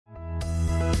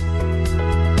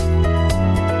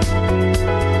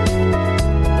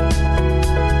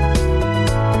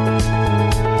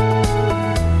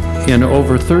In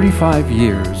over 35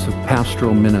 years of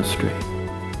pastoral ministry,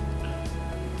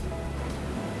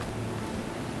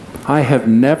 I have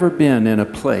never been in a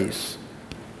place,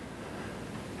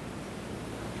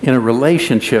 in a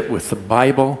relationship with the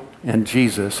Bible and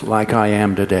Jesus like I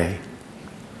am today.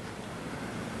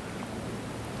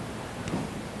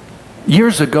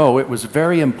 Years ago, it was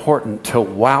very important to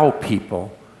wow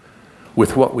people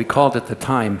with what we called at the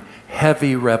time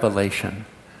heavy revelation.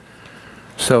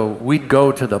 So we'd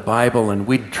go to the Bible and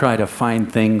we'd try to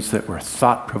find things that were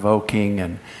thought-provoking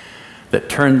and that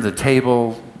turned the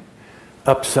table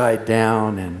upside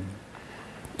down and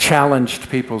challenged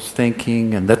people's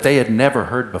thinking and that they had never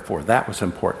heard before. That was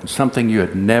important, something you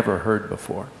had never heard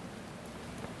before.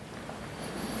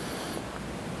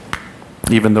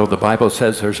 Even though the Bible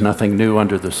says there's nothing new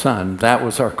under the sun, that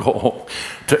was our goal.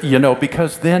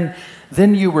 Because then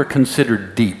you were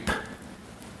considered deep.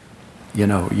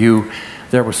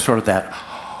 There was sort of that,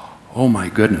 oh my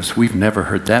goodness, we've never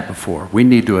heard that before. We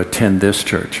need to attend this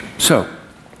church. So,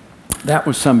 that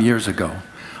was some years ago.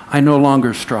 I no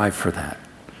longer strive for that.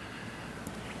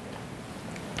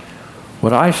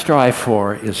 What I strive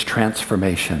for is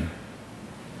transformation.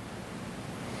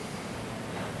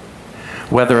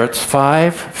 Whether it's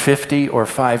 5, 50, or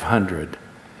 500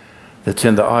 that's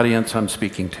in the audience I'm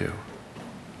speaking to.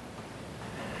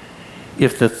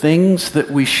 If the things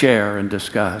that we share and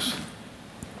discuss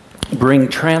bring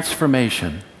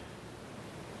transformation,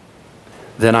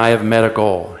 then I have met a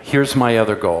goal. Here's my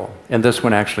other goal, and this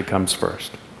one actually comes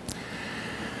first.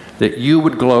 That you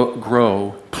would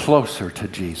grow closer to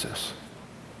Jesus.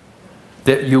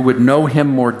 That you would know him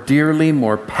more dearly,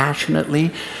 more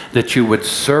passionately, that you would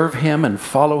serve him and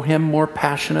follow him more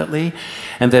passionately,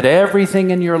 and that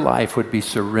everything in your life would be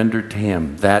surrendered to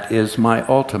him. That is my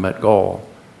ultimate goal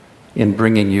in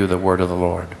bringing you the word of the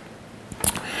Lord.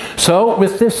 So,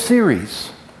 with this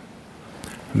series,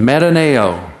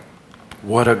 metaneo,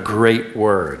 what a great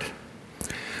word.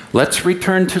 Let's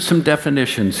return to some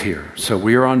definitions here. So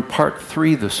we are on part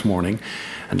 3 this morning,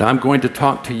 and I'm going to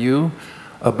talk to you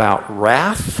about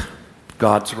wrath,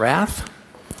 God's wrath,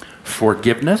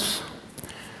 forgiveness,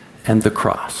 and the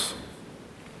cross.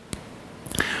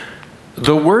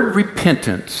 The word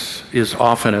repentance is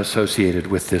often associated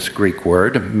with this Greek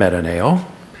word, metaneo,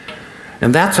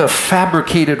 and that's a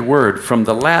fabricated word from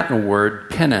the Latin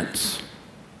word penance.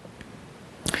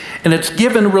 And it's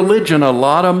given religion a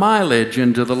lot of mileage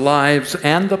into the lives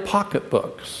and the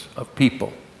pocketbooks of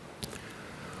people,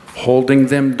 holding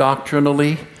them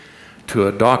doctrinally to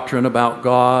a doctrine about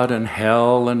God and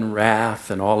hell and wrath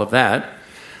and all of that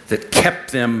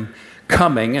kept them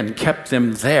coming and kept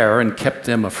them there and kept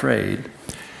them afraid.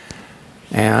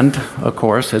 And, of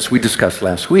course, as we discussed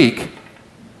last week,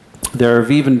 there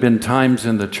have even been times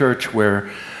in the church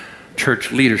where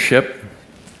church leadership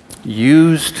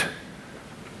used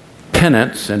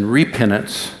penance and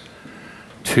repentance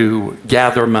to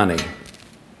gather money.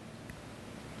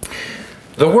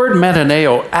 The word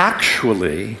metaneo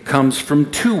actually comes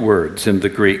from 2 words in the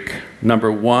Greek.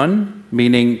 Number 1,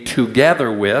 meaning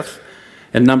together with,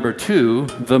 and number 2,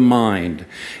 the mind.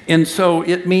 And so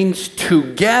it means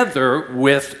together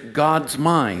with God's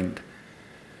mind.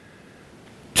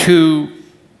 To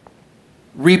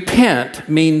repent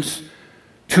means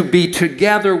to be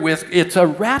together with, it's a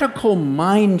radical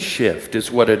mind shift is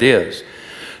what it is.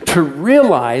 To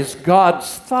realize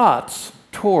God's thoughts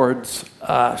towards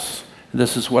us.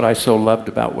 This is what I so loved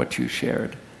about what you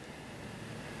shared.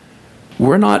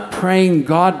 We're not praying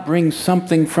God bring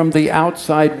something from the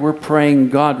outside. We're praying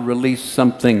God release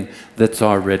something that's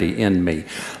already in me.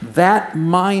 That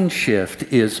mind shift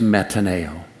is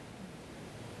metaneo.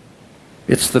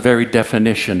 It's the very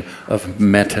definition of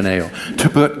metaneo. To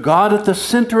put God at the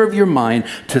center of your mind,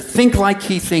 to think like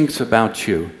he thinks about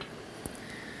you.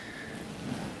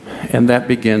 And that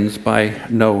begins by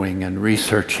knowing and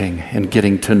researching and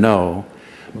getting to know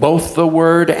both the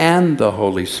Word and the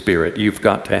Holy Spirit. You've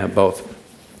got to have both.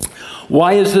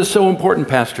 Why is this so important,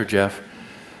 Pastor Jeff?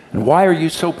 And why are you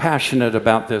so passionate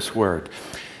about this word?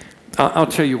 I'll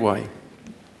tell you why.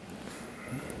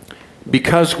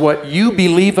 Because what you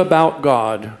believe about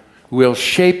God will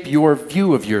shape your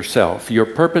view of yourself, your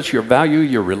purpose, your value,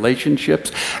 your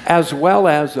relationships, as well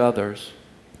as others.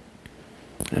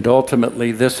 And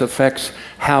ultimately, this affects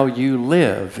how you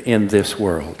live in this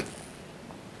world.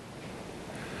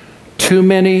 Too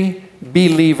many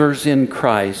believers in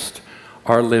Christ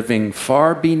are living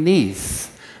far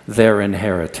beneath their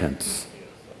inheritance.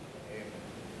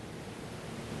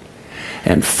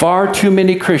 And far too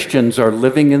many Christians are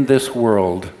living in this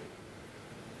world,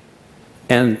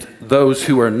 and those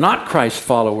who are not Christ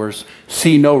followers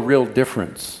see no real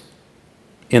difference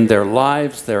in their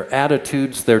lives, their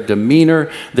attitudes, their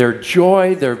demeanor, their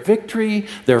joy, their victory,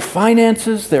 their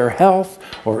finances, their health,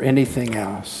 or anything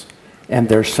else. And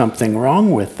there's something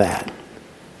wrong with that.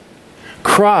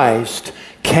 Christ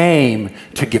came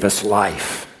to give us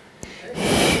life.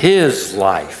 His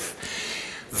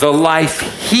life. The life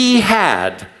he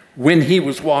had when he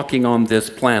was walking on this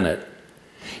planet.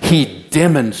 He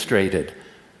demonstrated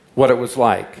what it was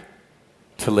like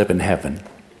to live in heaven.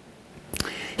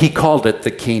 He called it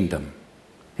the kingdom.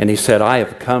 And he said, I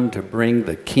have come to bring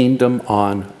the kingdom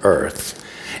on earth.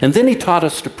 And then he taught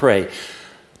us to pray,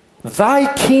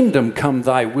 thy kingdom come,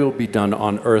 thy will be done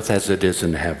on earth as it is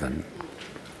in heaven.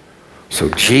 So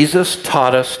Jesus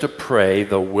taught us to pray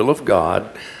the will of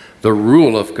God, the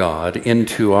rule of God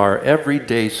into our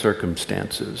everyday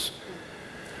circumstances.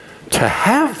 To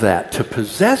have that, to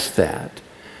possess that,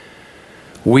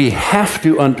 we have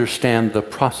to understand the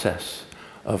process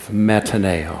of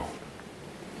metaneo.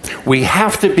 We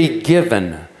have to be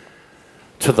given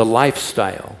to the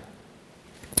lifestyle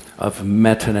of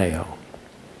metaneo.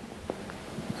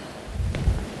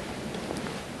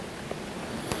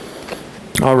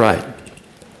 All right.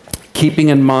 Keeping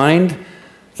in mind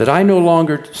that I no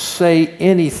longer say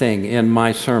anything in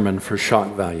my sermon for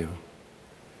shock value.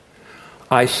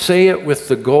 I say it with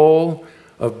the goal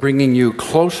of bringing you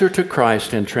closer to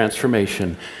Christ in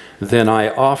transformation. Then I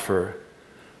offer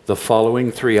the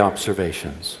following 3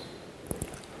 observations.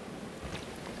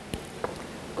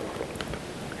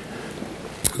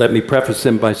 Let me preface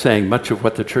them by saying much of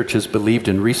what the church has believed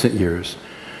in recent years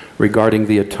regarding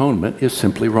the atonement is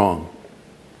simply wrong.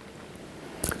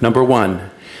 Number 1,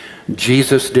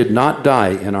 Jesus did not die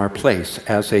in our place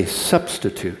as a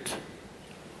substitute.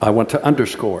 I want to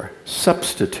underscore,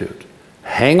 substitute.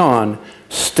 Hang on,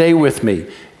 stay with me.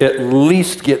 At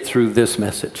least get through this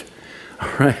message.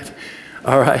 All right?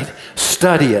 All right?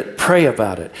 Study it. Pray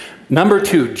about it. Number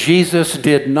 2, Jesus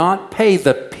did not pay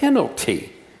the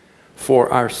penalty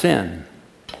for our sin.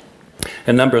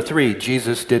 And number 3,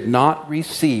 Jesus did not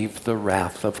receive the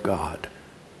wrath of God.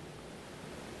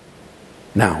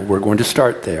 Now, we're going to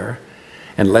start there,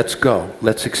 and let's go.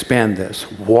 Let's expand this.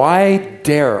 Why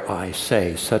dare I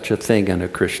say such a thing in a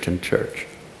Christian church?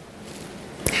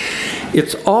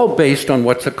 It's all based on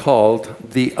what's called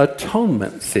the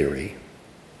atonement theory.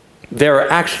 There are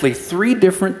actually 3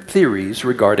 different theories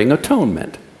regarding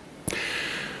atonement.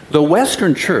 The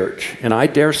Western church, and I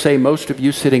dare say most of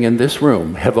you sitting in this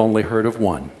room, have only heard of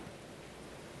one.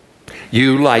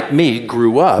 You, like me,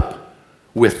 grew up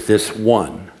with this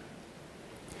one,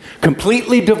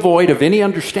 completely devoid of any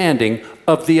understanding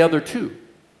of the other 2.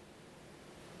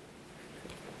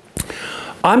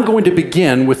 I'm going to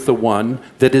begin with the one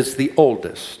that is the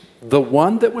oldest, the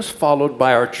one that was followed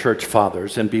by our church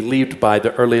fathers and believed by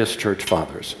the earliest church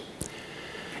fathers.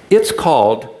 It's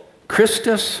called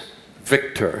Christus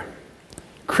Victor.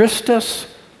 Christus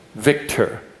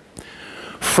Victor.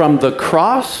 From the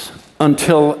cross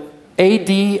until AD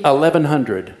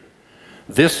 1100,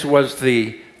 this was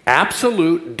the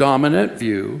absolute dominant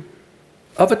view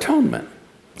of atonement.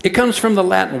 It comes from the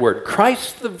Latin word,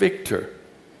 Christ the Victor.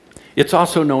 It's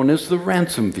also known as the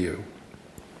ransom view.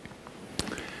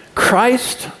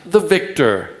 Christ the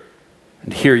Victor.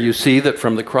 And here you see that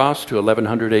from the cross to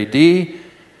 1100 AD,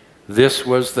 this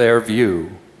was their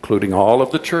view, including all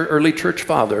of the early church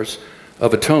fathers,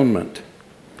 of atonement.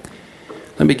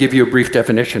 Let me give you a brief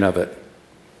definition of it.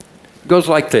 It goes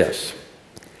like this.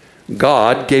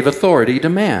 God gave authority to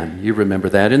man. You remember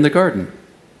that in the garden.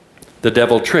 The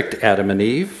devil tricked Adam and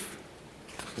Eve.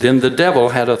 Then the devil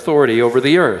had authority over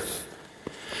the earth.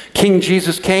 King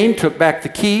Jesus came, took back the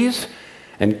keys,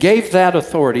 and gave that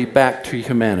authority back to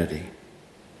humanity.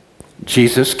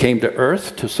 Jesus came to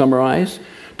earth, to summarize,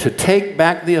 to take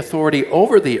back the authority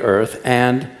over the earth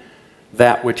and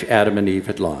that which Adam and Eve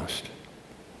had lost.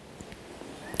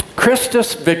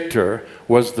 Christus Victor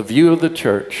was the view of the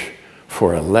church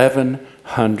for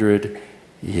 1100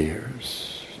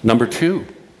 years. Number 2,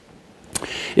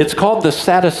 it's called the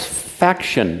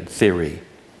satisfaction theory.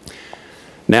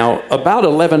 Now, about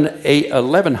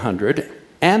 1100,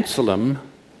 Anselm,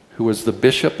 who was the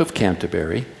Bishop of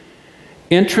Canterbury,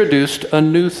 introduced a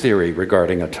new theory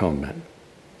regarding atonement.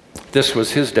 This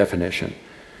was his definition.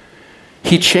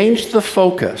 He changed the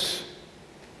focus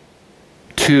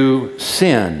to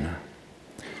sin.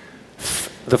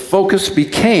 The focus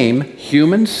became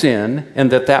human sin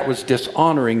and that was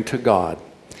dishonoring to God.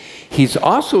 He's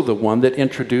also the one that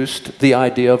introduced the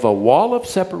idea of a wall of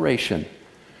separation.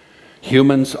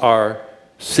 Humans are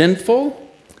sinful,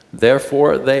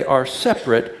 therefore they are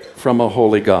separate from a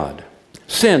holy God.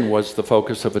 Sin was the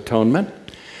focus of atonement,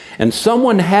 and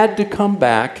someone had to come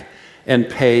back and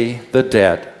pay the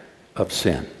debt of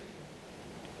sin.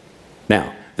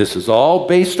 Now, this is all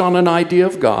based on an idea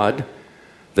of God,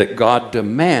 that God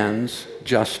demands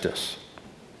justice.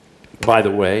 By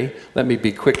the way, let me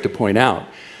be quick to point out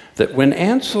that when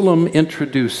Anselm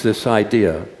introduced this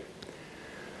idea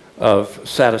of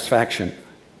satisfaction,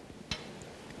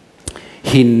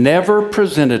 he never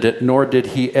presented it, nor did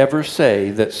he ever say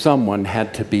that someone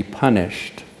had to be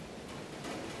punished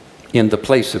in the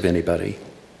place of anybody.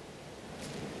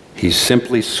 He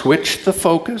simply switched the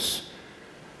focus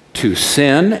to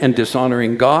sin and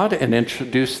dishonoring God and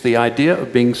introduced the idea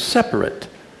of being separate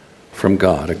from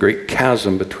God, a great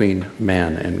chasm between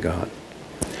man and God.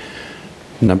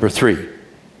 Number 3,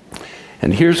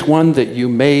 and here's one that you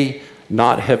may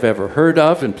not have ever heard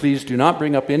of, and please do not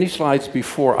bring up any slides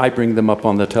before I bring them up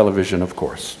on the television, of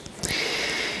course.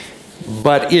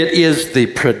 But it is the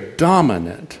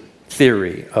predominant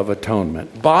theory of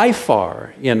atonement, by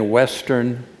far, in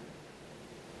Western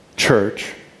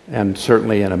church, and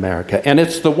certainly in America. And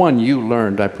it's the one you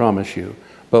learned, I promise you,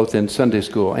 both in Sunday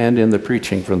school and in the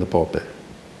preaching from the pulpit.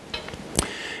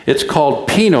 It's called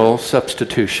penal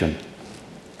substitution.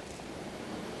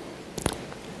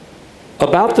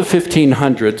 About the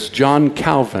 1500s, John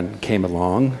Calvin came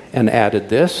along and added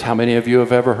this. How many of you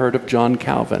have ever heard of John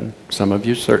Calvin? Some of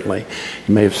you certainly.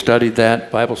 You may have studied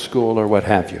that, Bible school or what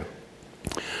have you.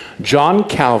 John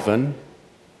Calvin,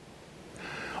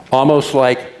 almost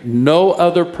like no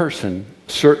other person,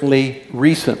 certainly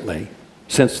recently,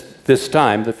 since this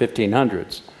time, the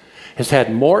 1500s, has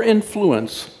had more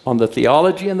influence on the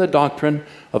theology and the doctrine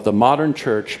of the modern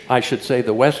church, I should say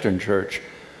the Western church,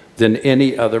 than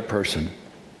any other person.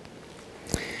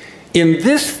 In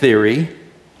this theory,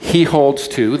 he holds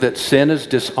to that sin is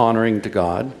dishonoring to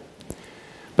God,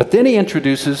 but then he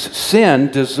introduces sin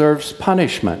deserves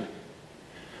punishment.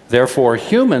 Therefore,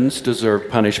 humans deserve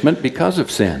punishment because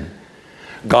of sin.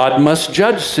 God must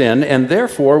judge sin, and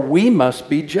therefore we must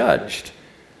be judged.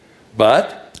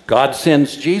 But God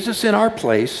sends Jesus in our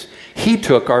place. He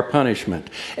took our punishment.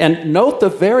 And note the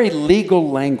very legal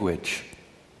language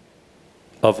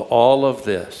of all of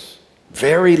this.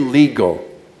 Very legal.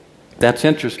 That's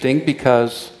interesting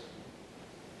because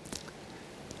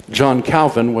John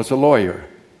Calvin was a lawyer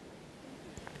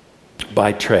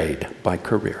by trade, by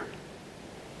career.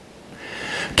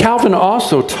 Calvin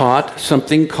also taught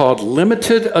something called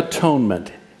limited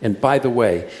atonement. And by the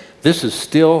way, this is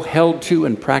still held to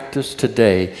and practiced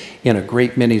today in a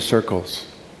great many circles.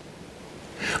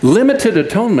 Limited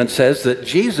atonement says that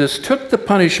Jesus took the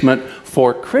punishment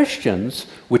for Christians,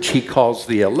 which he calls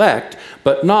the elect,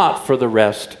 but not for the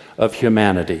rest of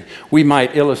humanity. We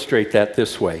might illustrate that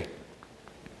this way.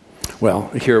 Well,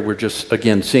 here we're just,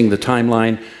 again, seeing the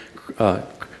timeline.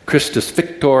 Christus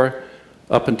Victor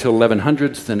up until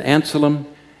 1100s, then Anselm,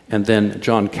 and then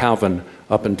John Calvin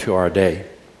up until our day.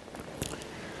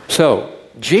 So,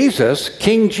 Jesus,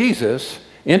 King Jesus,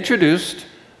 introduced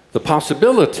the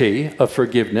possibility of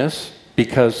forgiveness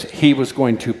because he was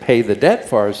going to pay the debt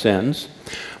for our sins,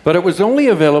 but it was only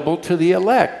available to the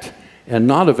elect and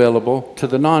not available to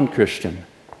the non-Christian.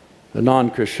 The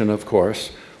non-Christian, of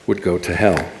course, would go to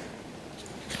hell.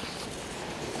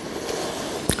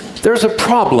 There's a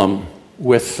problem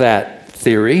with that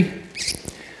theory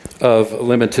of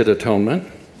limited atonement.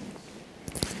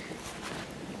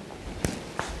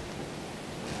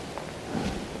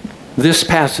 This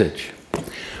passage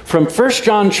from 1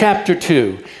 John chapter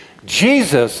 2.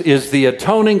 Jesus is the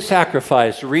atoning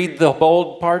sacrifice. Read the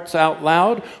bold parts out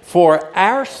loud. For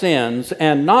our sins,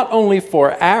 and not only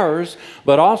for ours,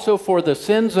 but also for the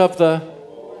sins of the...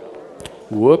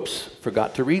 Whoops,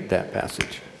 forgot to read that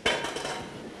passage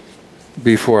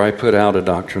before I put out a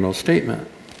doctrinal statement.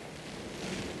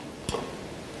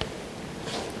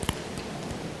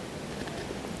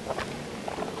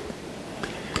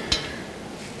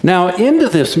 Now, into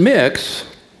this mix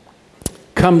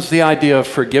comes the idea of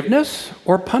forgiveness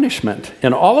or punishment.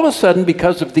 And all of a sudden,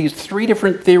 because of these three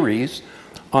different theories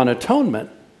on atonement,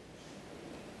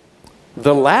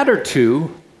 the latter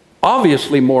two,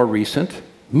 obviously more recent,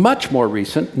 much more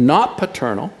recent, not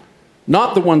paternal,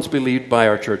 not the ones believed by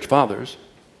our church fathers,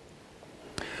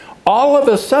 all of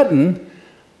a sudden,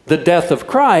 the death of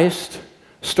Christ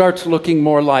starts looking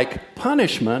more like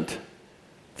punishment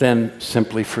than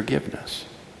simply forgiveness.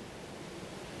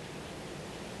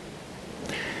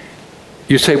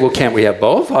 You say, well, can't we have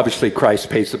both? Obviously, Christ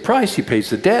pays the price. He pays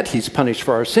the debt. He's punished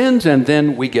for our sins, and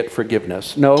then we get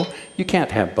forgiveness. No, you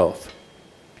can't have both.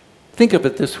 Think of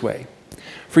it this way.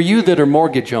 For you that are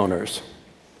mortgage owners,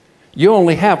 you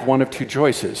only have one of two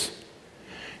choices.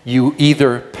 You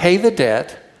either pay the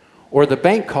debt, or the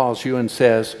bank calls you and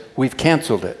says, we've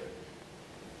canceled it.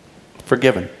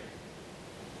 forgiven.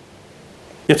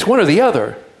 It's one or the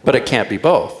other, but it can't be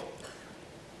both.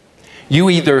 You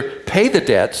either pay the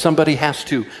debt, somebody has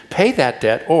to pay that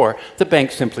debt, or the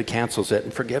bank simply cancels it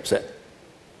and forgives it.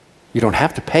 You don't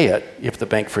have to pay it if the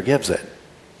bank forgives it.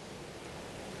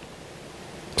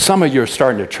 Some of you are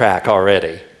starting to track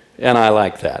already, and I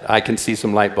like that. I can see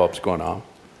some light bulbs going on.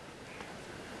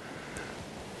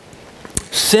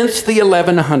 Since the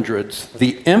 1100s,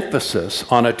 the emphasis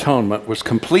on atonement was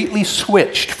completely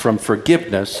switched from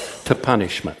forgiveness to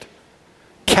punishment.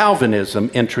 Calvinism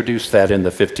introduced that in the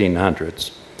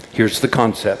 1500s. Here's the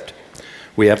concept.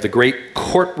 We have the great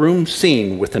courtroom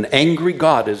scene with an angry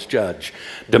God as judge,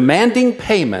 demanding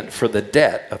payment for the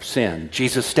debt of sin.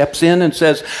 Jesus steps in and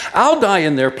says, I'll die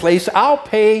in their place. I'll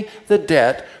pay the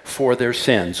debt for their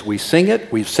sins. We sing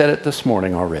it. We've said it this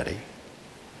morning already.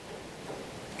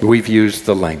 We've used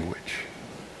the language.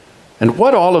 And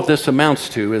what all of this amounts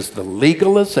to is the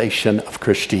legalization of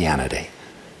Christianity.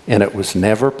 And it was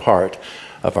never part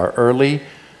of our early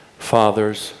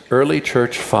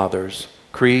church fathers'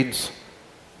 creeds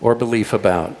or belief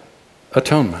about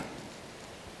atonement.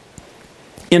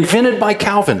 Invented by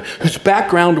Calvin, whose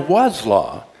background was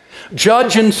law.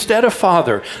 Judge instead of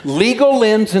father. Legal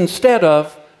lens instead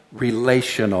of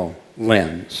relational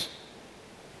lens.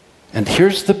 And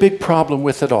here's the big problem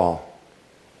with it all.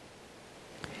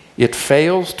 It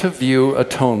fails to view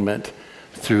atonement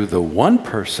through the one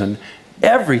person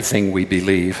everything we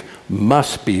believe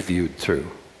must be viewed through.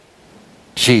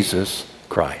 Jesus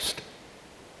Christ.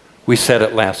 We said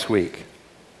it last week.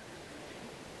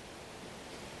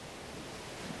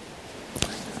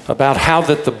 About how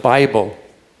that the Bible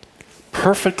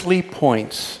perfectly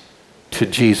points to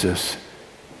Jesus,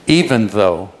 even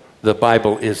though the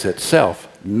Bible is itself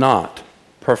not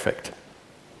perfect.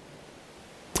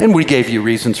 And we gave you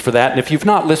reasons for that. And if you've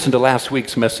not listened to last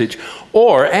week's message,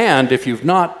 and if you've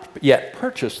not yet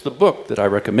purchased the book that I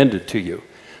recommended to you,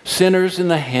 Sinners in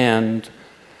the Hands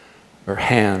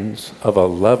of a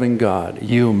Loving God,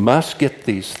 you must get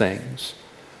these things.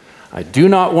 I do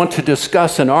not want to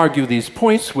discuss and argue these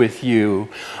points with you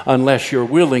unless you're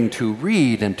willing to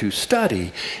read and to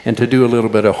study and to do a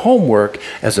little bit of homework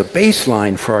as a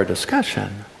baseline for our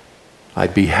discussion.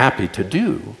 I'd be happy to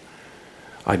do.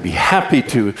 I'd be happy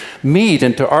to meet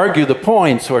and to argue the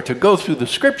points or to go through the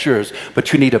scriptures,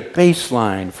 but you need a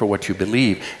baseline for what you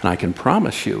believe. And I can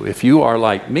promise you, if you are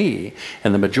like me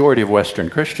and the majority of Western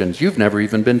Christians, you've never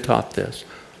even been taught this.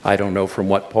 I don't know from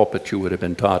what pulpit you would have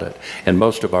been taught it. And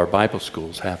most of our Bible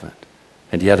schools haven't.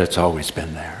 And yet it's always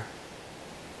been there.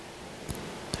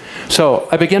 So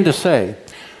I begin to say,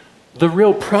 the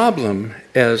real problem,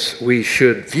 as we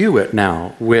should view it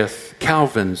now with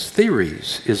Calvin's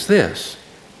theories, is this.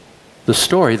 The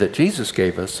story that Jesus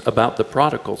gave us about the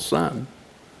prodigal son.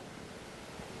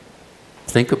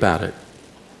 Think about it.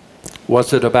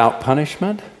 Was it about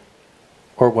punishment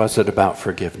or was it about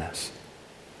forgiveness?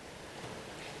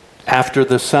 After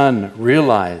the son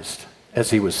realized, as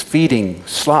he was feeding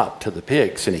slop to the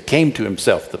pigs, and he came to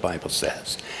himself, the Bible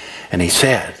says, and he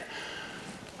said,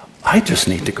 I just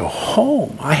need to go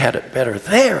home. I had it better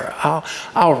there.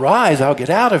 I'll rise, I'll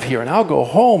get out of here, and I'll go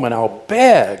home and I'll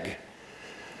beg.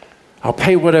 I'll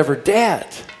pay whatever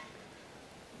debt.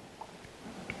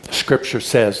 Scripture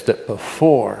says that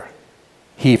before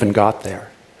he even got there,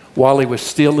 while he was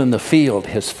still in the field,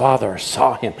 his father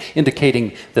saw him,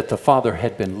 indicating that the father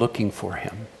had been looking for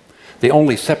him. The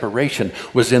only separation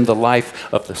was in the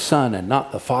life of the son and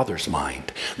not the father's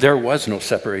mind. There was no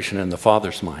separation in the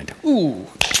father's mind.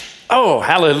 Oh,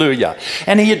 hallelujah.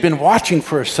 And he had been watching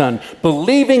for his son,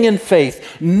 believing in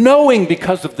faith, knowing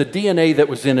because of the DNA that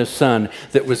was in his son,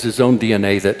 that was his own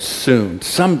DNA, that soon,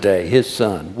 someday, his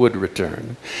son would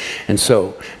return. And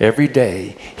so every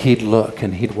day he'd look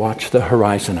and he'd watch the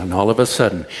horizon, and all of a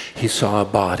sudden he saw a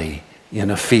body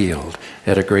in a field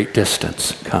at a great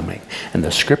distance coming. And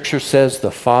the scripture says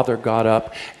the father got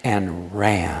up and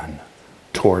ran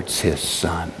towards his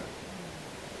son.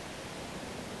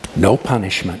 No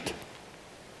punishment.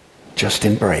 Just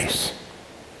embrace.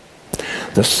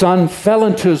 The son fell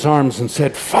into his arms and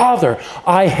said, Father,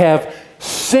 I have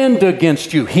sinned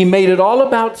against you. He made it all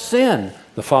about sin.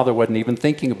 The father wasn't even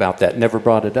thinking about that, never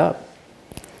brought it up.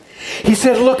 He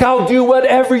said, look, I'll do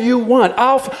whatever you want.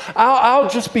 I'll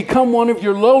just become one of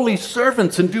your lowly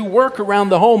servants and do work around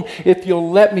the home if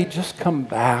you'll let me just come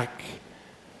back.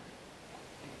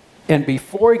 And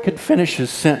before he could finish his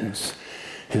sentence,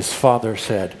 his father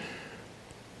said,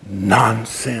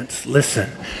 nonsense. Listen,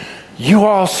 you are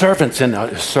all servants. And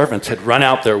his servants had run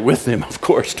out there with him, of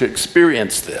course, to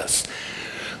experience this.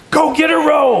 Go get a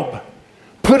robe.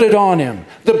 Put it on him.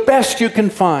 The best you can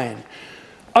find.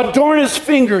 Adorn his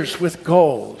fingers with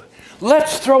gold.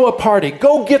 Let's throw a party.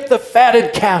 Go get the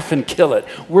fatted calf and kill it.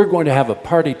 We're going to have a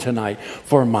party tonight,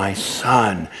 for my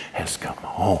son has come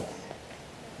home.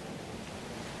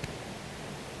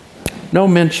 No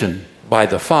mention by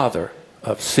the Father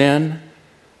of sin,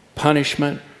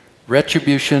 punishment,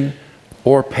 retribution,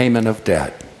 or payment of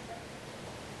debt.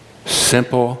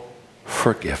 Simple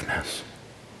forgiveness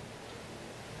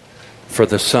for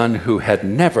the Son who had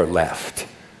never left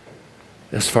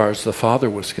as far as the Father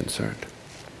was concerned.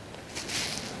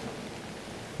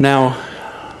 Now,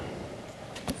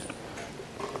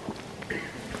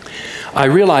 I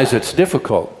realize it's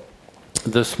difficult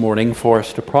this morning for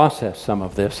us to process some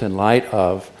of this in light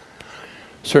of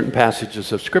certain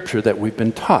passages of Scripture that we've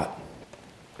been taught.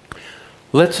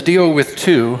 Let's deal with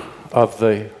two of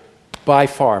the by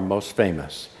far most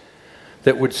famous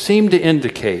that would seem to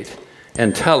indicate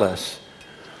and tell us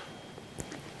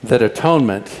that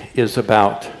atonement is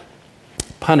about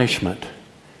punishment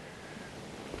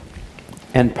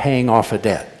and paying off a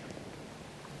debt.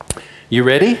 You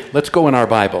ready? Let's go in our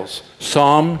Bibles.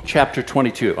 Psalm chapter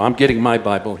 22. I'm getting my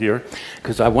Bible here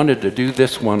because I wanted to do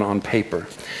this one on paper.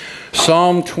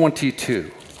 Psalm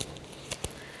 22.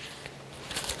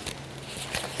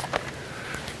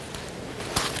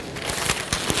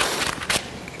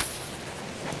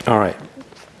 All right.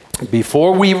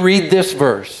 Before we read this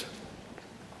verse,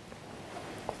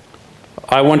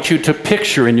 I want you to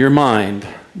picture in your mind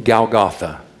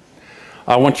Golgotha.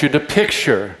 I want you to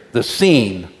picture the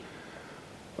scene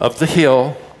of the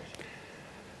hill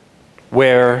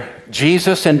where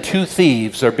Jesus and two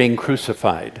thieves are being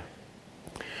crucified.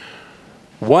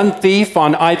 One thief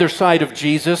on either side of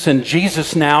Jesus, and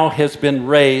Jesus now has been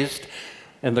raised,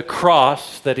 and the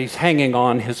cross that he's hanging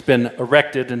on has been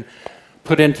erected and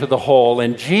put into the hole.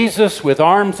 And Jesus, with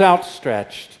arms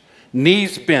outstretched,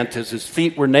 knees bent as his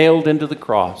feet were nailed into the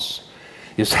cross,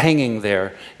 is hanging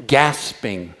there,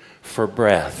 gasping for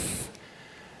breath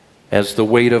as the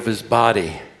weight of his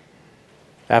body,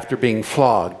 after being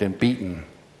flogged and beaten,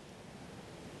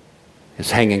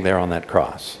 is hanging there on that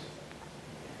cross.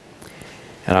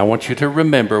 And I want you to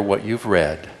remember what you've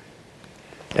read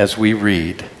as we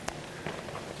read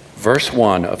verse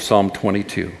 1 of Psalm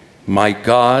 22. My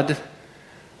God,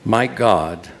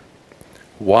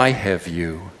 why have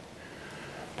you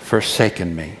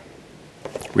forsaken me?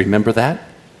 Remember that?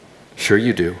 Sure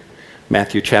you do.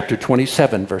 Matthew chapter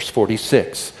 27, verse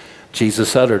 46.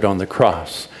 Jesus uttered on the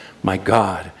cross, my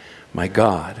God,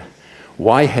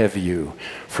 why have you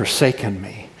forsaken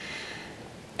me?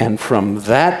 And from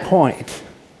that point,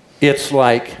 it's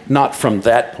like, not from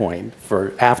that point,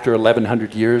 for after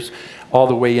 1100 years, all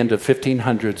the way into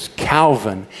 1500s,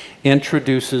 Calvin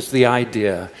introduces the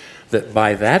idea that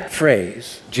by that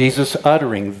phrase, Jesus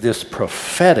uttering this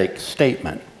prophetic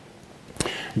statement,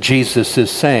 Jesus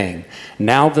is saying,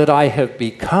 now that I have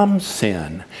become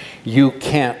sin, you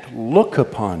can't look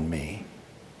upon me,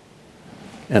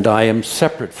 and I am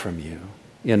separate from you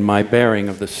in my bearing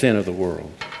of the sin of the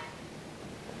world.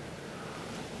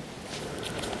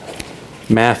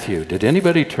 Matthew, did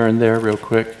anybody turn there real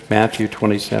quick? Matthew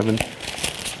 27.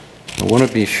 I want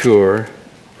to be sure.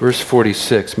 Verse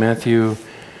 46, Matthew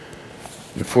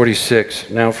 46.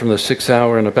 Now from the 6th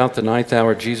hour and about the 9th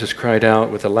hour, Jesus cried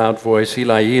out with a loud voice,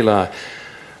 Eli, Eli,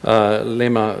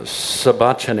 lema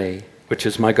sabachthani, which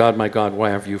is, my God, why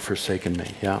have you forsaken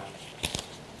me? Yeah.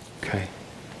 Okay.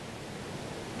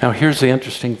 Now here's the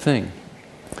interesting thing.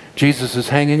 Jesus is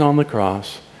hanging on the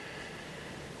cross.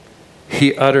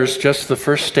 He utters just the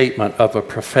first statement of a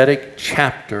prophetic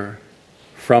chapter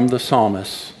from the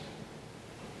psalmist.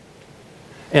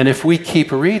 And if we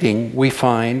keep reading, we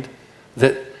find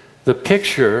that the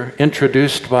picture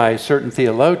introduced by certain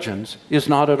theologians is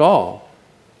not at all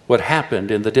what happened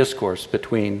in the discourse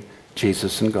between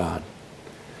Jesus and God.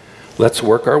 Let's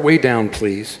work our way down,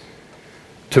 please,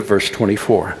 to verse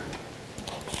 24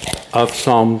 of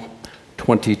Psalm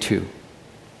 22.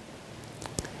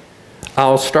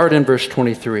 I'll start in verse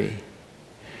 23.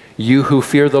 You who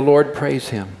fear the Lord, praise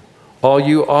him. All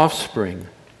you offspring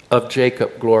of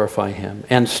Jacob, glorify him.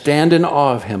 And stand in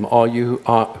awe of him, all you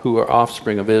who are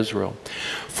offspring of Israel.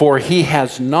 For he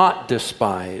has not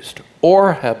despised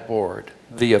or abhorred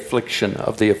the affliction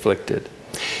of the afflicted.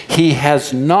 He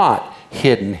has not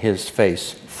hidden his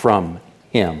face from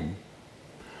him,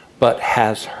 but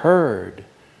has heard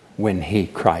when he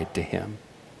cried to him.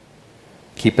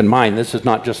 Keep in mind, this is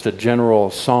not just a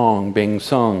general song being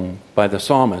sung by the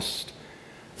psalmist.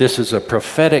 This is a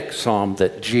prophetic psalm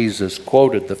that Jesus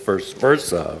quoted the first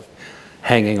verse of,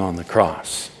 hanging on the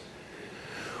cross.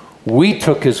 We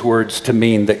took his words to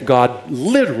mean that God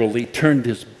literally turned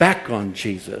his back on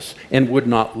Jesus and would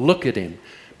not look at him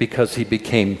because he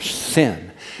became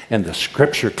sin. And the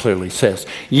scripture clearly says,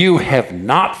 you have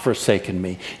not forsaken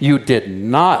me. You did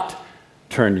not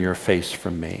turn your face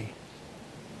from me.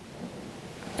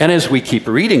 And as we keep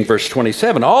reading, verse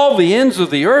 27, all the ends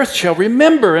of the earth shall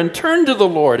remember and turn to the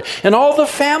Lord, and all the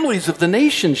families of the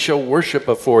nations shall worship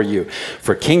before you.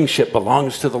 For kingship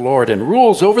belongs to the Lord and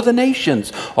rules over the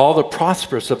nations. All the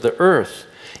prosperous of the earth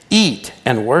eat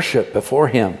and worship before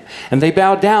him. And they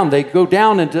bow down, they go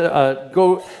down and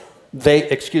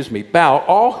bow,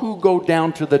 all who go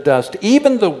down to the dust,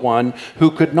 even the one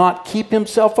who could not keep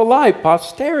himself alive.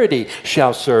 Posterity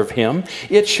shall serve him.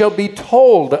 It shall be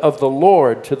told of the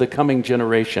Lord to the coming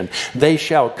generation. They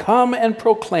shall come and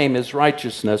proclaim his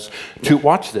righteousness to,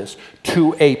 watch this,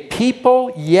 to a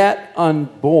people yet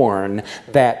unborn,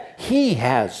 that he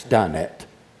has done it.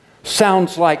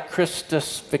 Sounds like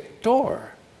Christus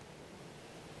Victor,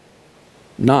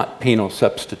 not penal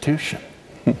substitution.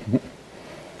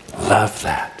 Love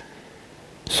that.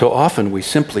 So often we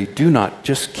simply do not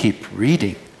just keep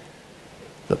reading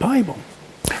the Bible.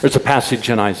 There's a passage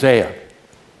in Isaiah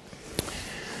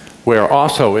where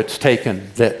also it's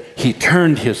taken that he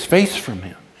turned his face from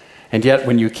him. And yet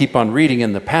when you keep on reading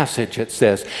in the passage, it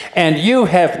says, and you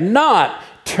have not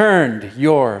turned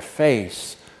your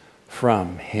face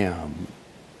from him.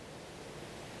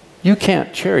 You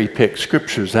can't cherry pick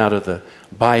scriptures out of the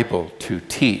Bible to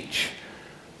teach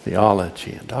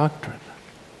theology and doctrine.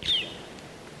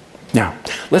 Now,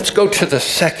 let's go to the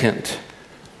second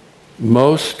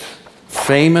most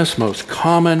famous, most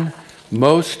common,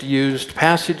 most used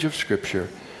passage of Scripture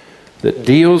that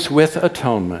deals with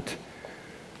atonement,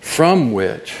 from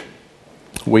which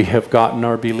we have gotten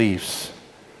our beliefs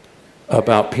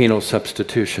about penal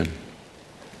substitution.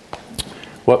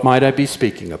 What might I be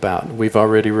speaking about? We've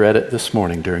already read it this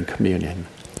morning during communion.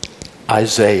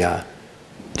 Isaiah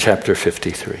chapter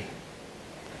 53.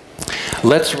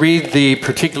 Let's read the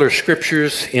particular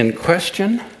scriptures in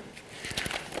question.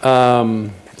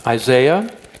 Isaiah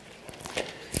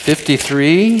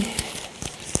 53,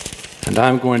 and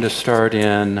I'm going to start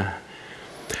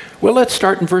let's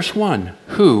start in verse 1.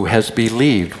 Who has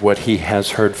believed what he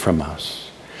has heard from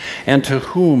us? And to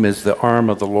whom is the arm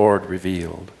of the Lord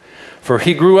revealed? For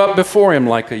he grew up before him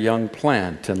like a young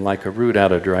plant and like a root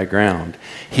out of dry ground.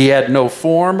 He had no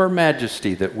form or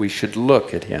majesty that we should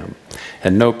look at him,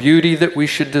 and no beauty that we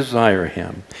should desire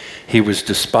him. He was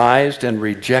despised and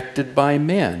rejected by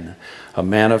men, a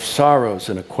man of sorrows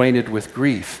and acquainted with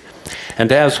grief.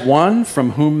 And as one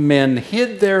from whom men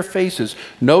hid their faces,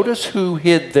 notice who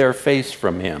hid their face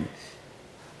from him.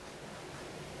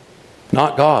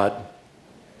 Not God.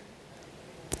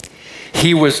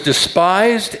 He was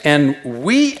despised, and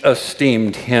we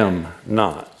esteemed him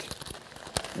not.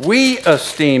 We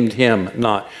esteemed him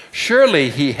not. Surely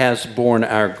he has borne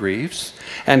our griefs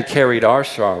and carried our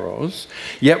sorrows,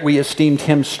 yet we esteemed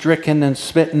him stricken and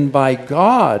smitten by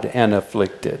God and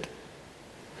afflicted.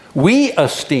 We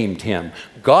esteemed him.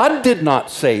 God did not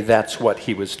say that's what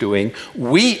he was doing.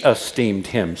 We esteemed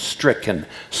him stricken,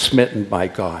 smitten by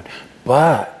God.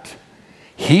 But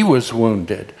he was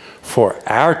wounded for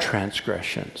our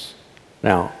transgressions.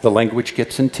 Now, the language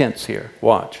gets intense here.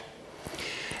 Watch.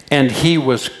 And he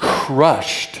was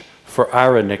crushed for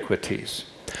our iniquities.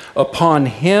 Upon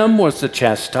him was the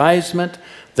chastisement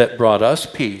that brought us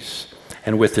peace,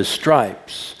 and with his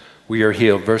stripes we are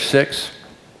healed. Verse 6.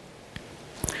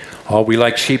 All we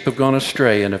like sheep have gone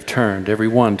astray and have turned every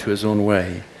one to his own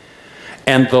way.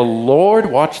 And the Lord,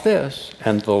 watch this,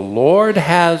 and the Lord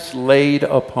has laid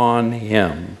upon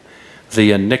him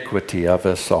the iniquity of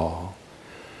us all.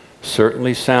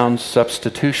 Certainly sounds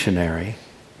substitutionary.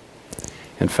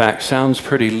 In fact, sounds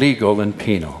pretty legal and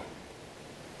penal.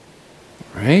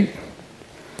 Right?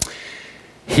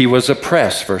 He was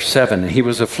oppressed, verse 7. He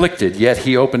was afflicted, yet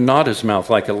he opened not his mouth.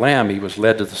 Like a lamb he was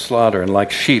led to the slaughter, and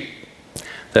like sheep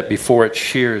that before its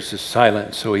shears is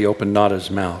silent, so he opened not his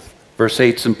mouth. Verse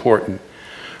 8 is important.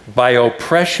 By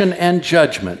oppression and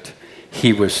judgment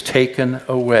he was taken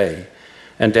away.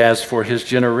 And as for his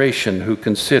generation, who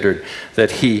considered that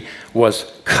he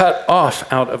was cut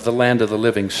off out of the land of the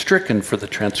living, stricken for the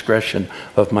transgression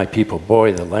of my people.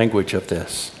 Boy, the language of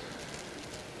this.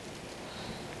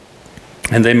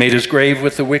 And they made his grave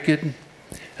with the wicked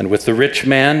and with the rich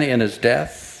man in his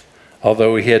death,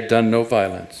 although he had done no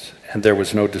violence, and there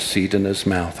was no deceit in his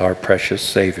mouth. Our precious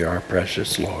Savior, our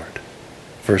precious Lord.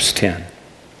 Verse 10.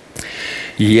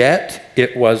 Yet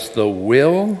it was the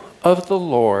will of the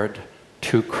Lord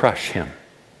to crush him.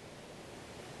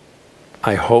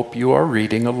 I hope you are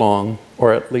reading along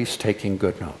or at least taking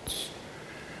good notes,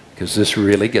 because this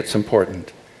really gets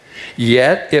important.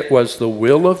 Yet it was the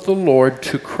will of the Lord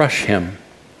to crush him.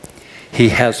 He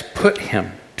has put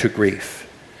him to grief.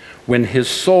 When his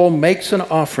soul makes an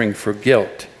offering for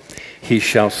guilt, he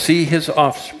shall see his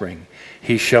offspring.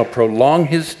 He shall prolong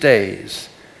his days.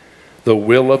 The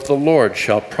will of the Lord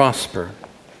shall prosper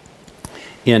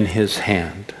in his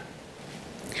hand.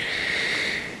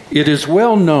 It is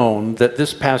well known that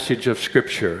this passage of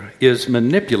Scripture is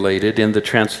manipulated in the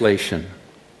translation.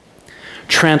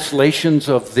 Translations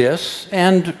of this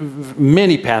and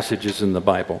many passages in the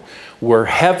Bible were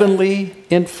heavily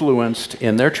influenced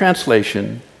in their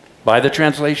translation by the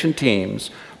translation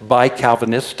teams by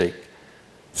Calvinistic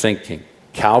thinking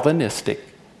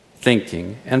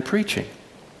and preaching.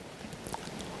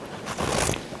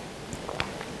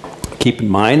 Keep in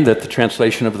mind that the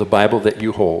translation of the Bible that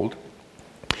you hold,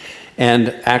 and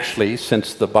actually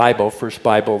since the first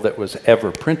Bible that was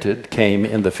ever printed came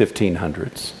in the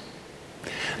 1500s,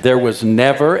 there was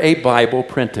never a Bible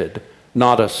printed,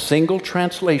 not a single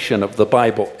translation of the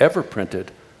Bible ever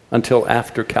printed until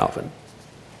after Calvin.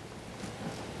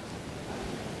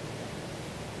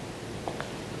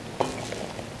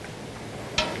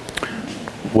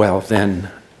 Well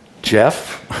then,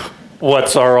 Jeff,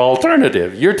 what's our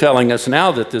alternative? You're telling us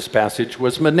now that this passage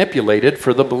was manipulated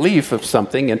for the belief of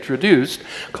something introduced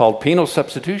called penal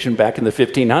substitution back in the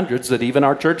 1500s that even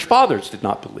our church fathers did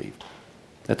not believe.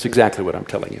 That's exactly what I'm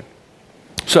telling you.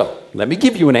 So, let me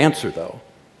give you an answer though.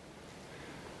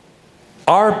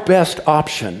 Our best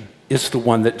option is the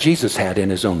one that Jesus had in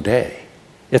his own day.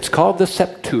 It's called the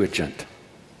Septuagint.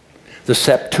 The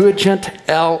Septuagint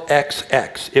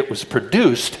LXX. It was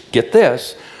produced, get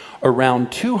this,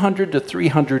 around 200 to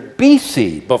 300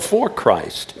 BC, before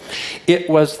Christ. It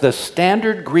was the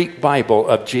standard Greek Bible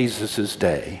of Jesus'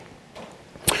 day.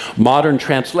 Modern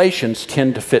translations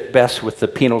tend to fit best with the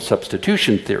penal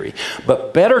substitution theory,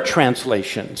 but better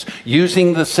translations,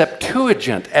 using the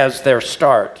Septuagint as their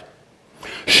start,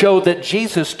 show that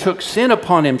Jesus took sin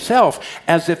upon himself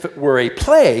as if it were a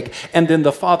plague, and then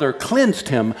the Father cleansed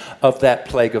him of that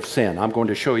plague of sin. I'm going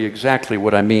to show you exactly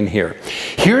what I mean here.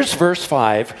 Here's verse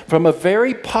 5 from a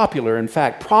very popular, in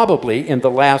fact, probably in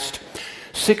the last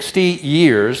 60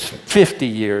 years, 50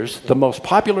 years, the most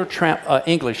popular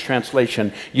English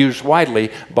translation used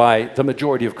widely by the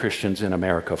majority of Christians in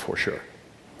America for sure.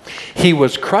 He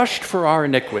was crushed for our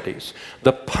iniquities.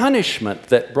 The punishment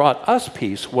that brought us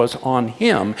peace was on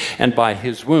him, and by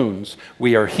his wounds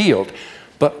we are healed.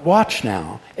 But watch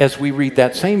now as we read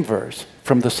that same verse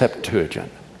from the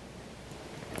Septuagint.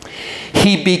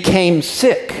 He became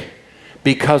sick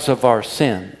because of our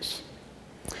sins.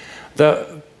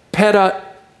 The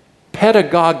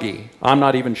pedagogy, I'm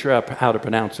not even sure how to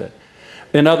pronounce it.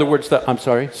 In other words, I'm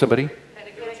sorry, somebody?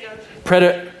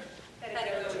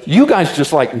 You guys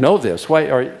just know this. Why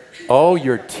are you? Oh,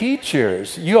 you're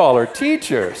teachers. You all are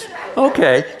teachers.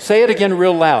 Okay, say it again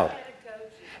real loud.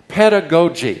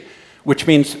 Pedagogy, which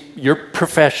means your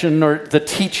profession or the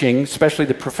teaching, especially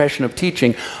the profession of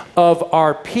teaching, of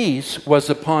our peace was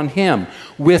upon him.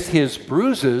 With his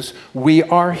bruises we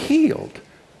are healed.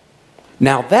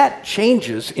 Now that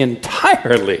changes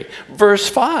entirely. Verse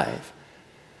 5.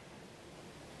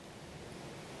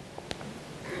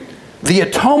 The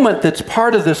atonement that's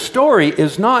part of the story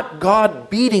is not God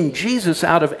beating Jesus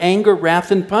out of anger, wrath,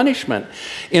 and punishment.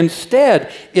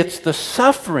 Instead, it's the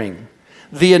suffering,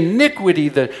 the iniquity,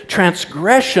 the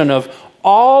transgression of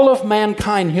all of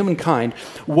mankind, humankind,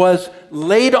 was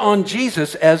laid on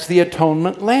Jesus as the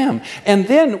atonement lamb. And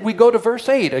then we go to verse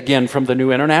 8 again from the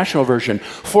New International Version.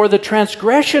 For the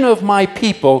transgression of my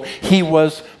people, he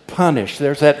was punished.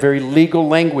 There's that very legal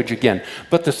language again.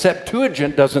 But the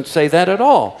Septuagint doesn't say that at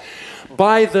all.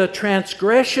 By the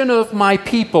transgression of my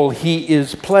people, he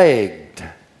is plagued.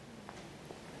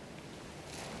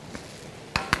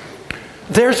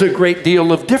 There's a great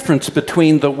deal of difference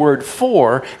between the word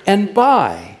for and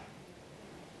by.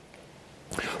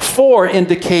 For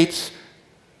indicates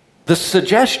the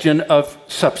suggestion of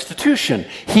substitution.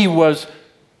 He was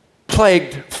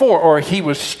plagued for, or he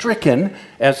was stricken,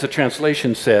 as the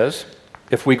translation says.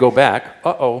 If we go back,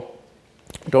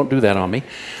 don't do that on me.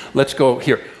 Let's go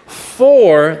here.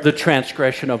 For the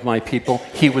transgression of my people,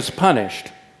 he was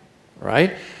punished.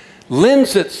 Right?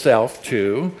 Lends itself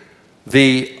to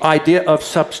the idea of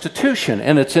substitution,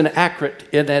 and it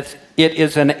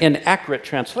is an inaccurate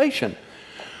translation.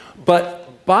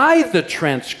 But by the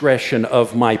transgression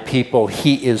of my people,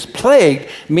 he is plagued,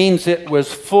 means it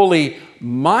was fully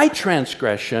my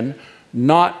transgression,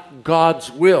 not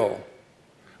God's will.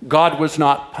 God was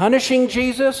not punishing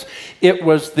Jesus. It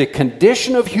was the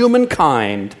condition of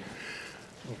humankind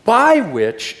by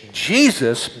which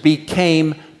Jesus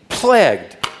became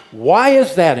plagued. Why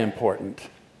is that important?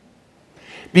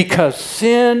 Because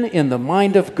sin in the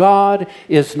mind of God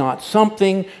is not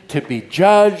something to be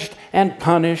judged and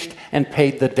punished and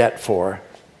paid the debt for.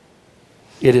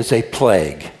 It is a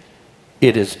plague.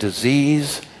 It is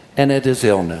disease and it is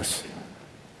illness.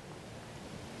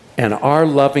 And our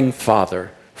loving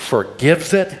Father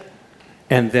forgives it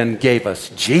and then gave us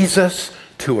Jesus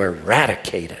to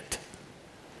eradicate it.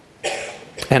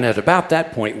 And at about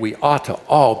that point, we ought to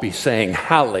all be saying,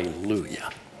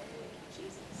 hallelujah.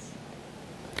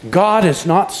 God is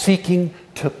not seeking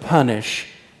to punish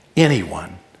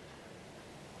anyone.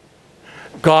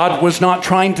 God was not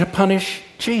trying to punish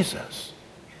Jesus.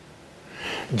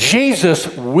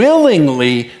 Jesus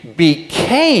willingly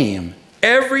became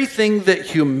everything that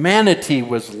humanity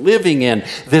was living in.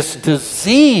 This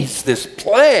disease, this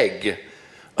plague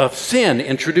of sin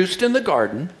introduced in the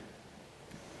garden,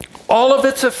 all of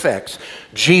its effects,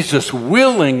 Jesus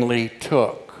willingly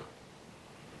took.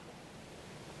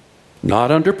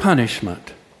 Not under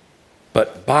punishment,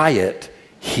 but by it,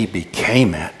 he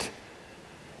became it.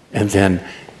 And then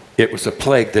it was a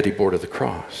plague that he bore to the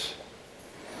cross.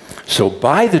 So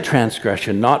by the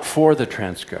transgression, not for the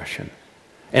transgression.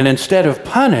 And instead of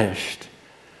punished,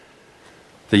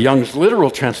 the Young's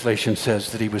literal translation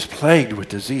says that he was plagued with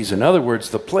disease. In other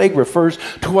words, the plague refers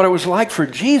to what it was like for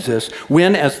Jesus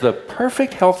when, as the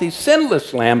perfect, healthy,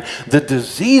 sinless lamb, the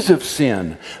disease of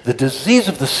sin, the disease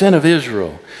of the sin of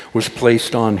Israel was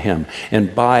placed on him.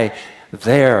 And by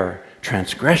their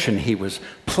transgression, he was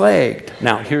plagued.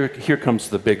 Now, here comes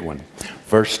the big one.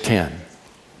 Verse 10.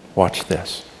 Watch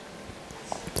this.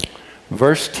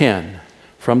 Verse 10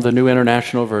 from the New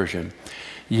International Version.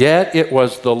 Yet it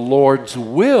was the Lord's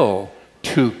will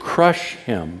to crush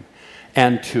him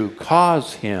and to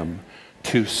cause him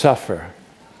to suffer.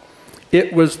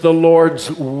 It was the Lord's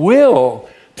will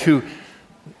to...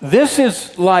 This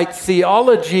is like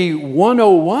Theology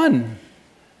 101.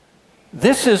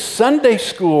 This is Sunday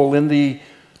school in the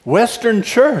Western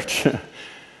Church.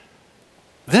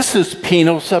 This is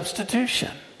penal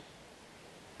substitution.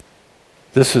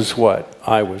 This is what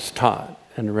I was taught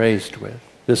and raised with.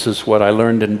 This is what I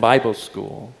learned in Bible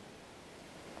school.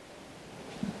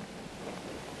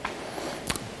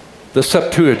 The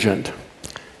Septuagint.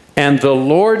 And the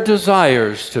Lord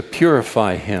desires to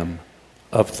purify him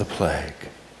of the plague.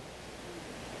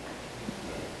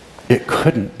 It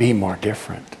couldn't be more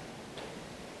different.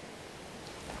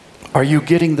 Are you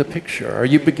getting the picture? Are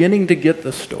you beginning to get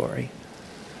the story?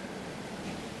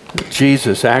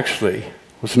 Jesus actually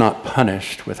was not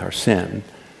punished with our sin.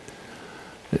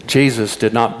 That Jesus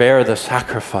did not bear the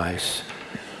sacrifice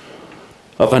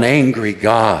of an angry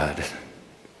God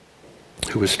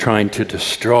who was trying to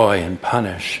destroy and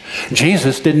punish.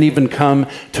 Jesus didn't even come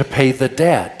to pay the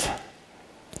debt.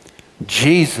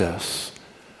 Jesus,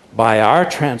 by our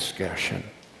transgression,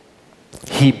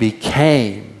 he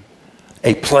became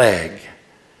a plague.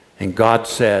 And God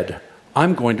said,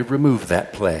 I'm going to remove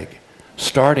that plague,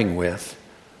 starting with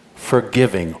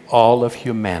forgiving all of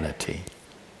humanity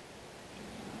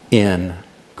in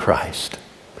Christ.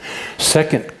 2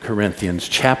 Corinthians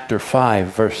chapter 5,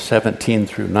 verse 17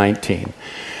 through 19.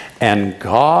 And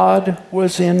God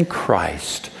was in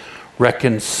Christ,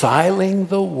 reconciling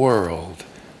the world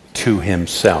to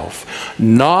himself,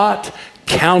 not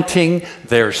counting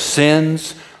their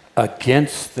sins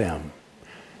against them.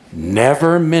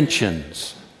 Never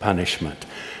mentions punishment,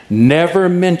 never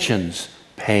mentions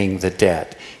paying the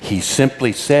debt. He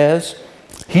simply says,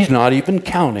 he's not even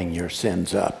counting your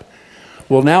sins up.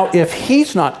 Well, now, if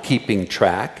he's not keeping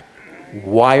track,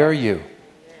 why are you?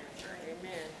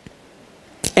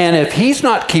 And if he's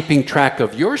not keeping track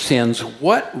of your sins,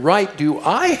 what right do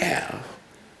I have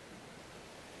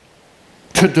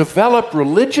to develop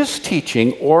religious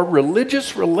teaching or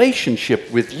religious relationship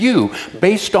with you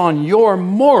based on your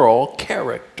moral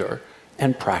character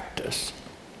and practice?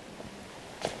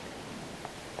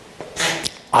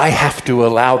 I have to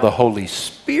allow the Holy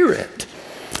Spirit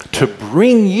to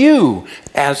bring you,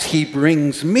 as he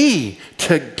brings me,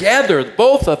 together,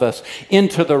 both of us,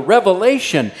 into the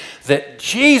revelation that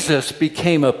Jesus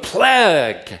became a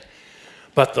plague,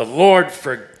 but the Lord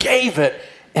forgave it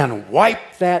and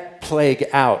wiped that plague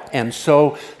out. And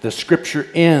so the scripture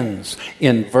ends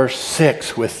in verse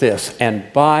 6 with this,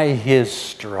 and by his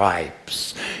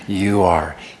stripes you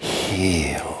are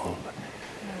healed.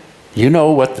 You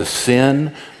know what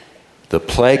the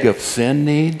plague of sin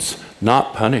needs?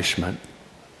 Not punishment,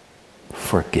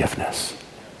 forgiveness.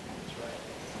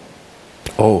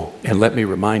 Oh, and let me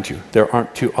remind you, there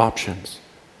aren't two options.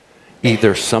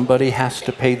 Either somebody has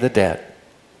to pay the debt,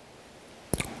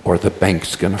 or the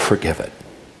bank's going to forgive it.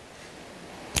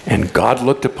 And God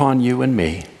looked upon you and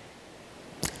me,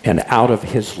 and out of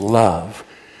his love,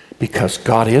 because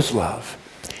God is love,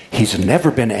 he's never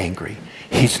been angry.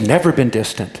 He's never been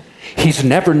distant. He's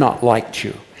never not liked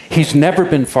you. He's never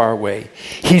been far away.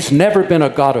 He's never been a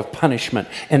God of punishment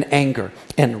and anger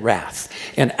and wrath.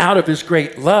 And out of his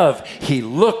great love, he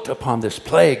looked upon this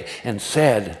plague and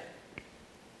said,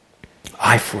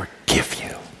 I forgive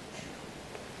you.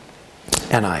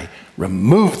 And I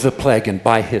remove the plague, and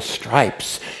by his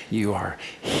stripes you are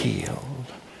healed.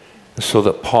 So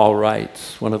that Paul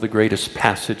writes, one of the greatest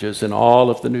passages in all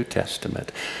of the New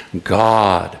Testament,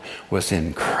 God was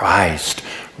in Christ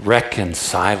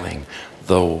reconciling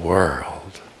the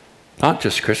world. Not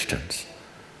just Christians,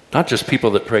 not just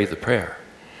people that pray the prayer,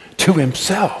 to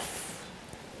himself.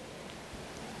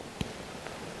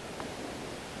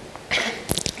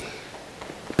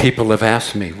 People have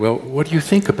asked me, well, what do you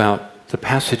think about the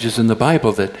passages in the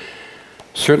Bible that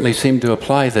certainly seem to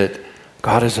apply that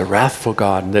God is a wrathful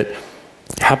God, and that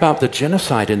how about the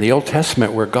genocide in the Old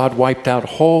Testament where God wiped out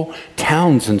whole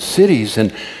towns and cities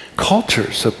and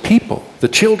cultures of people, the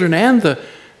children and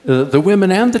the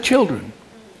women and the children,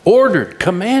 ordered,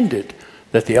 commanded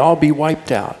that they all be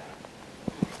wiped out?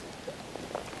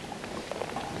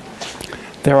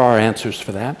 There are answers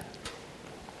for that.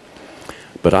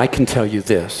 But I can tell you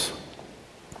this.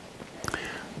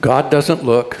 God doesn't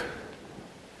look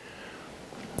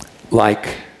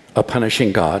like a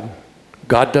punishing God.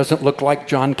 God doesn't look like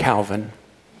John Calvin.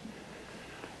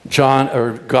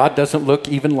 God doesn't look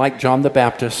even like John the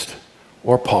Baptist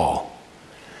or Paul.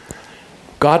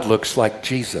 God looks like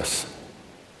Jesus.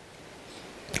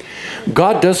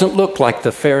 God doesn't look like the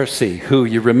Pharisee who,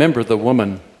 you remember the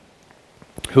woman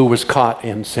who was caught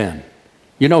in sin.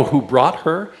 You know who brought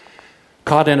her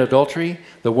caught in adultery?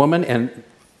 The woman, and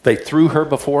they threw her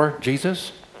before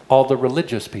Jesus? All the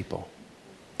religious people.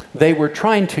 They were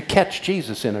trying to catch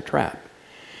Jesus in a trap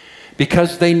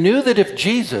because they knew that if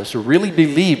Jesus really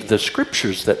believed the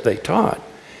scriptures that they taught,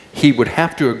 he would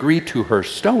have to agree to her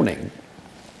stoning.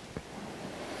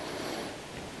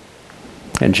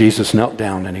 And Jesus knelt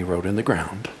down and he wrote in the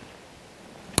ground.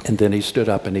 And then he stood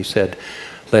up and he said,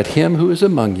 let him who is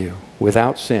among you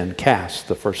without sin cast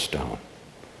the first stone.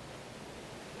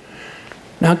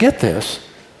 Now get this.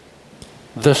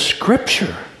 The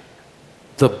scripture,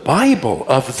 the Bible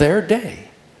of their day,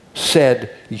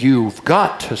 said you've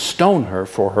got to stone her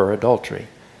for her adultery.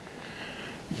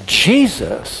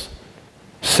 Jesus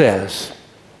says,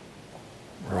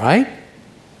 right?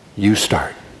 You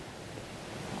start.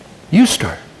 You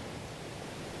start.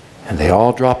 And they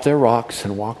all dropped their rocks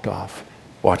and walked off.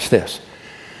 Watch this.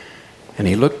 And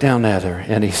he looked down at her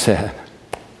and he said,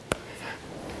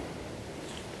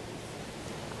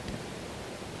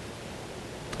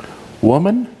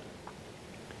 woman,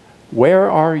 where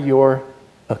are your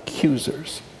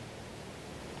accusers?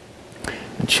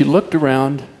 And she looked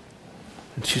around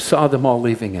and she saw them all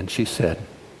leaving and she said,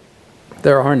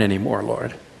 there aren't any more,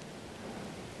 Lord.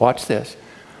 Watch this.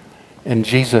 And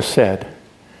Jesus said,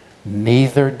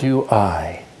 neither do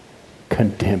I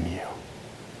condemn you.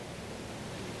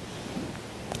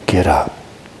 Get up.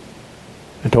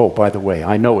 And oh, by the way,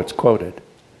 I know it's quoted.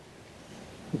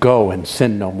 Go and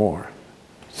sin no more.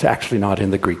 It's actually not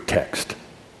in the Greek text.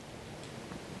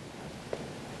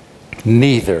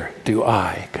 Neither do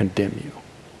I condemn you.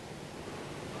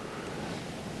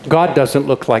 God doesn't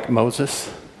look like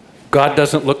Moses. God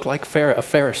doesn't look like a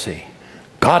Pharisee.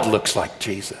 God looks like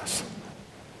Jesus.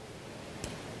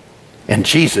 And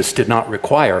Jesus did not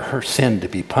require her sin to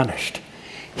be punished.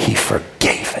 He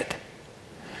forgave it.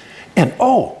 And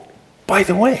oh, by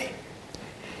the way,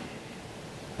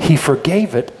 he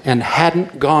forgave it and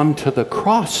hadn't gone to the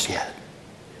cross yet.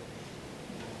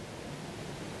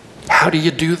 How do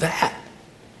you do that?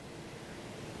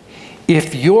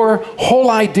 If your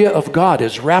whole idea of God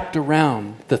is wrapped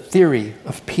around the theory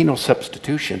of penal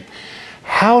substitution,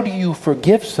 how do you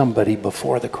forgive somebody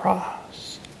before the cross?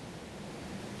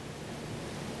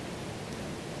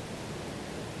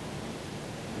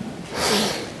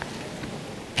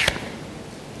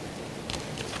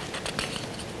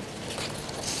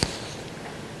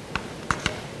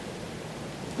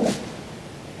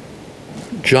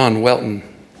 John Welton,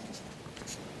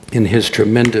 in his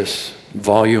tremendous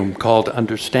volume called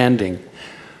Understanding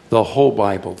the Whole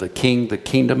Bible, the King, the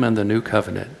Kingdom, and the New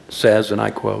Covenant, says, and I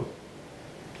quote,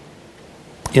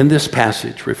 in this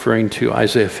passage referring to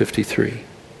Isaiah 53,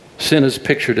 sin is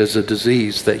pictured as a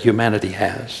disease that humanity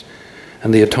has,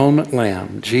 and the atonement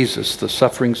lamb, Jesus, the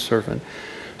suffering servant,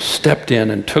 stepped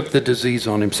in and took the disease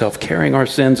on himself, carrying our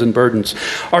sins and burdens,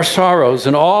 our sorrows,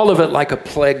 and all of it like a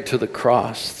plague to the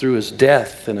cross. Through his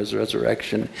death and his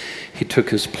resurrection, he took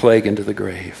his plague into the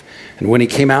grave. And when he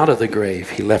came out of the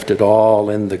grave, he left it all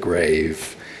in the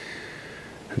grave.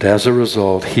 And as a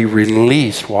result, he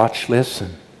released, watch,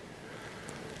 listen.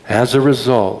 As a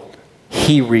result,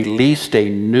 he released a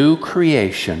new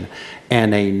creation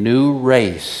and a new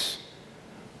race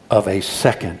of a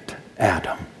second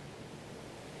Adam.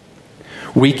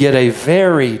 We get a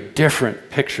very different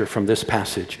picture from this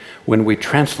passage when we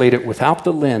translate it without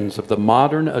the lens of the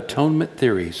modern atonement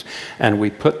theories, and we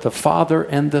put the Father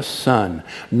and the Son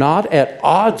not at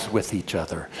odds with each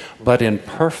other, but in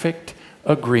perfect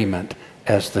agreement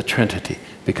as the Trinity.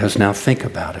 Because now think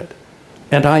about it.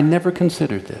 And I never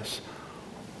considered this.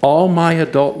 All my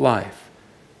adult life,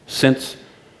 since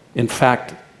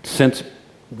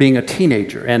being a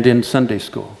teenager and in Sunday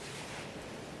school,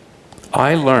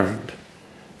 I learned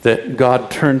that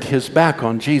God turned his back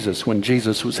on Jesus when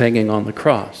Jesus was hanging on the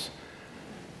cross,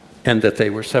 and that they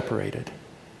were separated.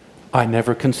 I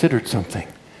never considered something.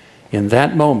 In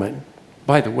that moment,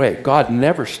 by the way,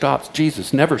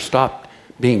 Jesus never stopped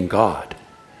being God.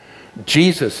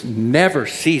 Jesus never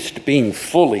ceased being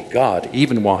fully God,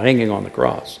 even while hanging on the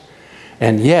cross.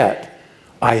 And yet,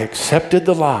 I accepted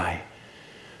the lie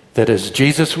that as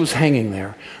Jesus was hanging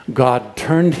there, God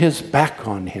turned his back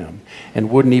on him and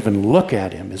wouldn't even look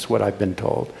at him, is what I've been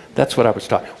told. That's what I was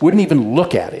taught. Wouldn't even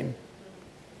look at him.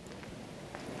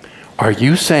 Are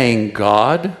you saying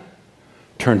God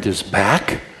turned his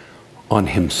back on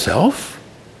himself?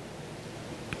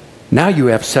 Now you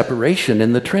have separation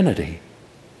in the Trinity.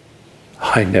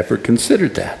 I never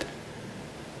considered that.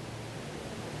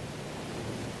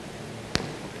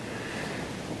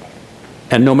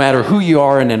 And no matter who you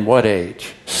are and in what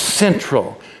age,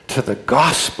 central to the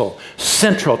gospel,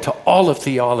 central to all of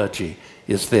theology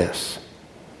is this: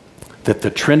 that the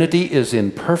Trinity is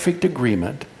in perfect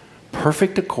agreement,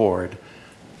 perfect accord,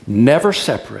 never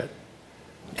separate,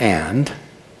 and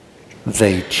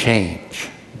they change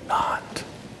not.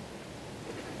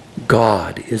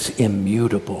 God is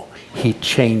immutable. He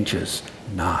changes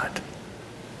not.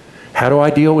 How do I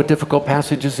deal with difficult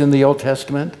passages in the Old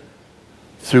Testament?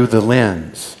 Through the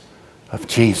lens of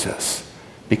Jesus,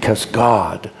 because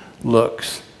God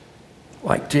looks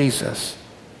like Jesus.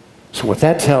 So what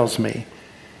that tells me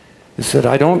is that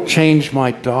I don't change my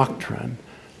doctrine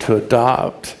to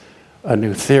adopt a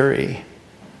new theory.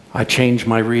 I change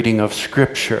my reading of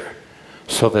Scripture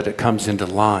so that it comes into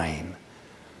line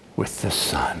with the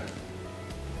Son.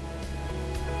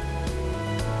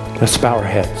 Let's bow our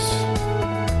heads.